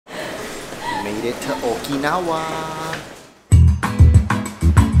Made it to Okinawa.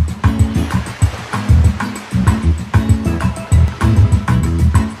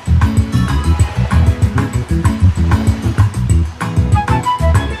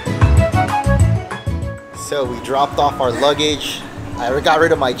 So we dropped off our luggage. I got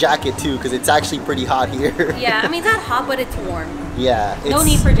rid of my jacket too because it's actually pretty hot here. Yeah, I mean it's not hot, but it's warm. Yeah. It's no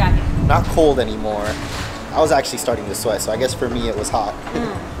need for jacket. Not cold anymore. I was actually starting to sweat, so I guess for me it was hot.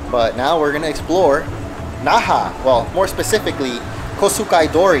 But now we're gonna explore Naha. Well, more specifically,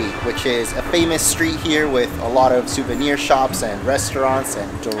 Kosukai-dori, which is a famous street here with a lot of souvenir shops and restaurants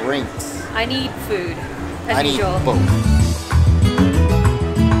and drinks. I need food, as I usual. need both.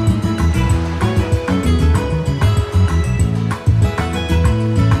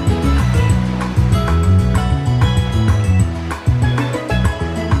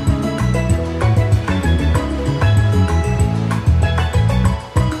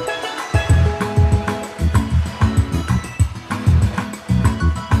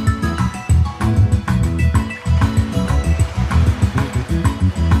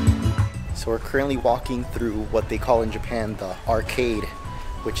 So we're currently walking through what they call in Japan the arcade,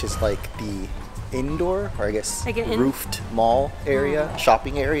 which is like the indoor, or I guess like roofed mall area,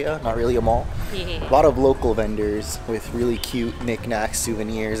 shopping area, not really a mall. Yeah. A lot of local vendors with really cute knickknacks,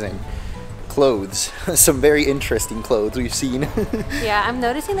 souvenirs, and clothes. Some very interesting clothes we've seen. Yeah, I'm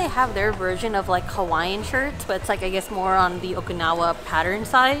noticing they have their version of like Hawaiian shirts, but it's like I guess more on the Okinawa pattern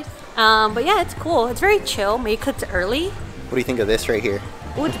side. But yeah, it's cool. It's very chill. Maybe cooked early. What do you think of this right here?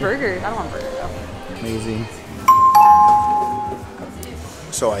 Oh, it's burgers. I don't want burgers though. Amazing.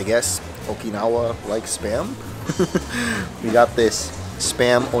 So I guess Okinawa likes Spam. We got this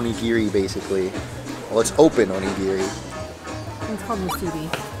Spam onigiri basically. Well, it's open onigiri. It's called musubi.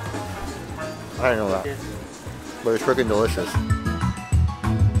 I didn't know that. But it's freaking delicious.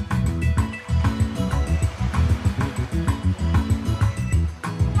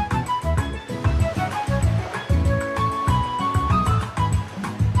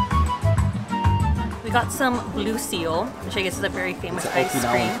 We got some blue seal, which I guess is a very famous It's ice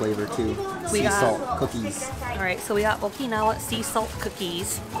Okinawa cream. flavor too. Sea got- salt cookies. Alright, so we got Okinawa sea salt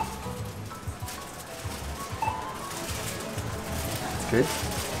cookies. It's good.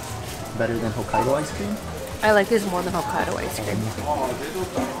 Better than Hokkaido ice cream. I like this more than Hokkaido ice cream.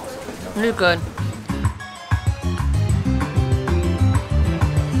 They're good.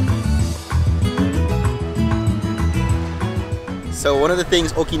 So one of the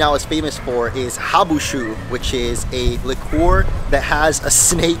things Okinawa is famous for is habushu, which is a liqueur that has a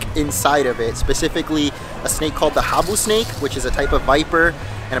snake inside of it, specifically a snake called the habu snake, which is a type of viper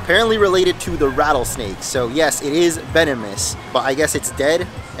and apparently related to the rattlesnake. So yes, it is venomous, but I guess it's dead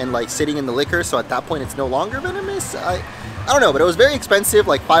and like sitting in the liquor, so at that point it's no longer venomous. I don't know, but it was very expensive,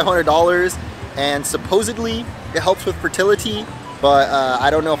 like $500, and supposedly it helps with fertility, but I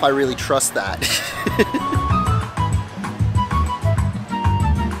don't know if I really trust that.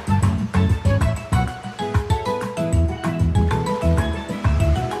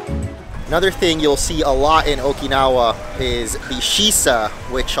 Another thing you'll see a lot in Okinawa is the shisa,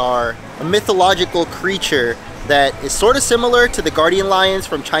 which are a mythological creature that is sort of similar to the guardian lions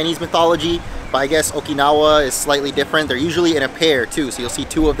from Chinese mythology, but I guess Okinawa is slightly different. They're usually in a pair too, so you'll see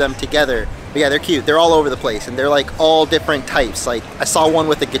two of them together. But yeah, they're cute. They're all over the place, and they're like all different types. Like I saw one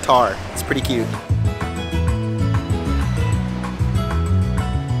with a guitar. It's pretty cute.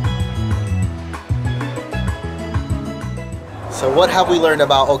 So what have we learned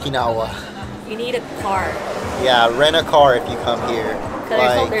about Okinawa? You need a car. Yeah, rent a car if you come here.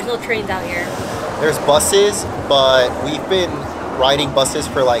 Because there's no trains out here. There's buses, but we've been riding buses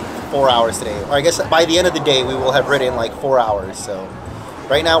for like 4 hours today. Or I guess by the end of the day, we will have ridden like 4 hours. So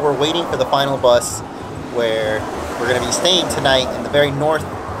right now we're waiting for the final bus where we're going to be staying tonight in the very north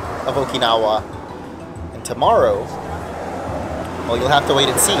of Okinawa. And tomorrow, well, you'll have to wait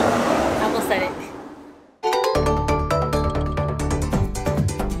and see. I almost said it.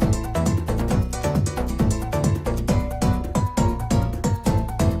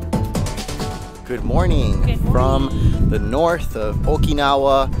 Good morning. Good morning From the north of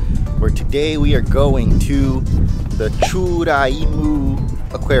Okinawa, where today we are going to the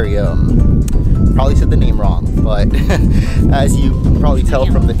Churaimu Aquarium. Probably said the name wrong, but as you can probably tell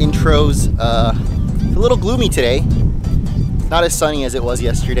from the intros, it's a little gloomy today. Not as sunny as it was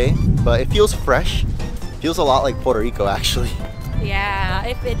yesterday, but it feels fresh. Feels a lot like Puerto Rico, actually. Yeah,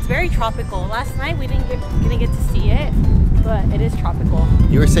 it's very tropical. Last night we didn't get to see it, but it is tropical.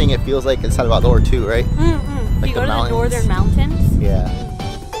 You were saying it feels like El Salvador too, right? Like you go to the northern mountains. Yeah.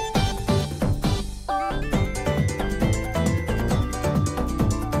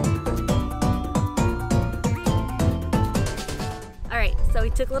 So we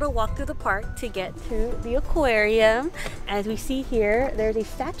took a little walk through the park to get to the aquarium. As we see here, there's a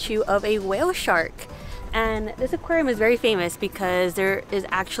statue of a whale shark. And this aquarium is very famous because there is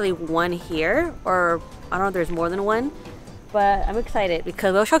actually one here, or I don't know if there's more than one, but I'm excited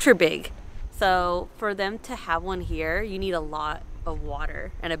because whale sharks are big. So for them to have one here, you need a lot of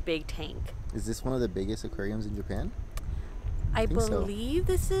water and a big tank. Is this one of the biggest aquariums in Japan? I believe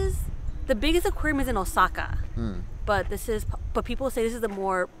so. This is the biggest aquarium is in Osaka, but people say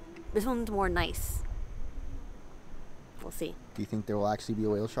this one's more nice. We'll see. Do you think there will actually be a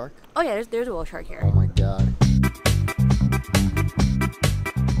whale shark? Oh yeah, there's a whale shark here. Oh my god.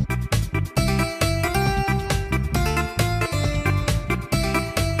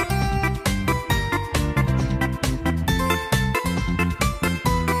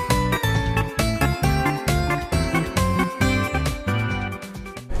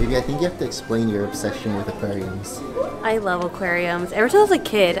 Baby, I think you have to explain your obsession with aquariums. I love aquariums. Ever since I was a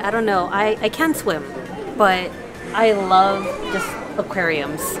kid, I don't know, I can't swim, but I love just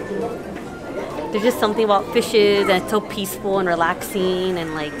aquariums. There's just something about fishes and it's so peaceful and relaxing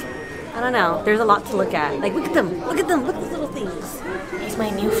and like, I don't know, there's a lot to look at. Like look at them, look at those little things. He's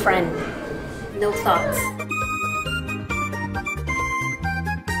my new friend. No thoughts.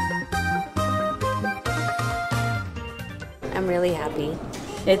 I'm really happy.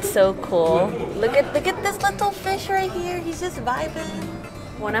 It's so cool. Look at this little fish right here. He's just vibing.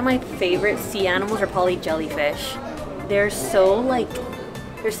 One of my favorite sea animals are probably jellyfish. They're so like,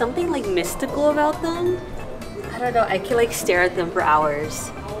 there's something like mystical about them. I don't know, I can like stare at them for hours.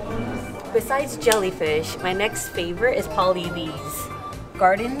 Besides jellyfish, my next favorite is probably these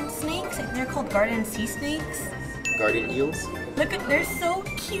garden snakes. I think they're called garden sea snakes. Garden eels? Look at, they're so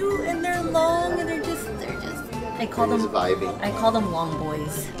cute and they're long and they're just I call them long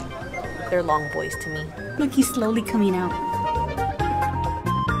boys. They're long boys to me. Look, he's slowly coming out.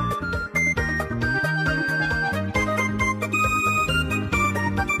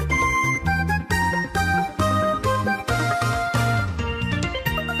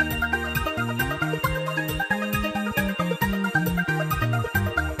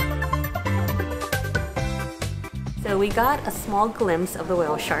 So we got a small glimpse of the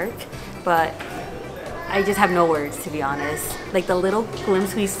whale shark, but I just have no words, to be honest. Like the little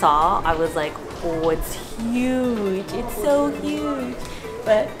glimpse we saw, I was like, oh, it's huge. It's so huge.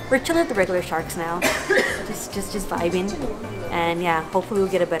 But we're chilling with the regular sharks now. just vibing. And yeah, hopefully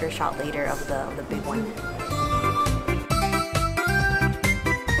we'll get a better shot later of the big one.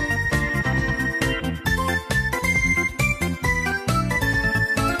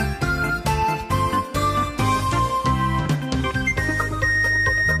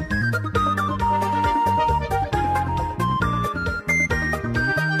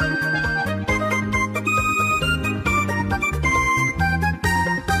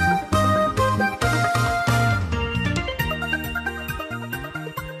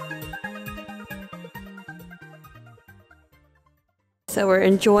 So we're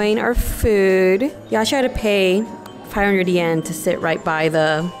enjoying our food. You actually had to pay 500 yen to sit right by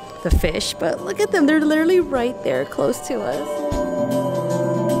the fish, but look at them, they're literally right there close to us.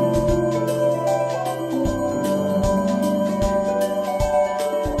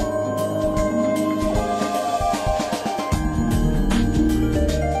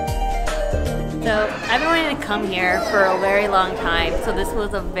 So I've been wanting to come here for a very long time, so this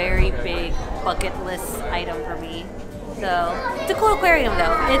was a very big bucket list item for me. So it's a cool aquarium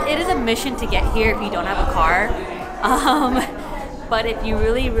though. It is a mission to get here if you don't have a car. But if you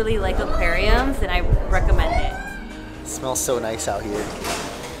really, really like aquariums, then I recommend it. It smells so nice out here.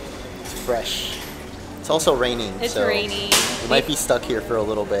 It's fresh. It's also raining. It's raining. We might be stuck here for a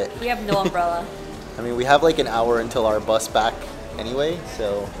little bit. We have no umbrella. I mean, we have like an hour until our bus back anyway,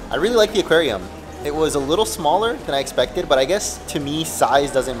 so I really like the aquarium. It was a little smaller than I expected, but I guess to me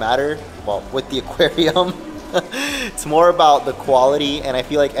size doesn't matter. Well, with the aquarium. It's more about the quality, and I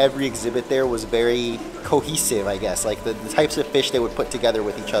feel like every exhibit there was very cohesive, I guess. Like the types of fish they would put together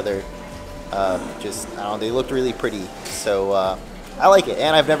with each other. I don't know, they looked really pretty. So I like it.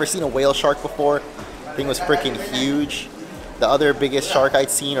 And I've never seen a whale shark before. The thing was freaking huge. The other biggest shark I'd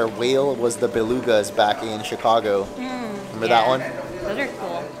seen, or whale, was the belugas back in Chicago. Remember that one? Those are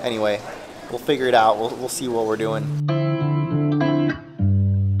cool. Anyway, we'll figure it out. We'll see what we're doing.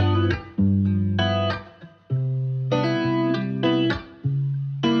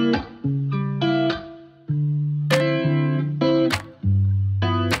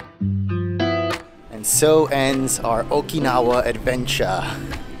 So ends our Okinawa adventure.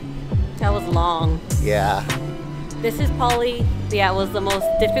 That was long. Yeah. This is probably, it was the most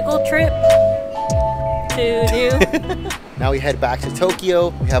difficult trip to to do. Now we head back to Tokyo.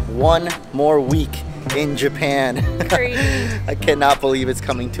 We have one more week in Japan. Crazy. I cannot believe it's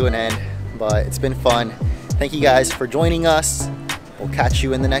coming to an end, but it's been fun. Thank you guys for joining us. We'll catch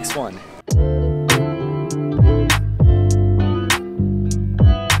you in the next one.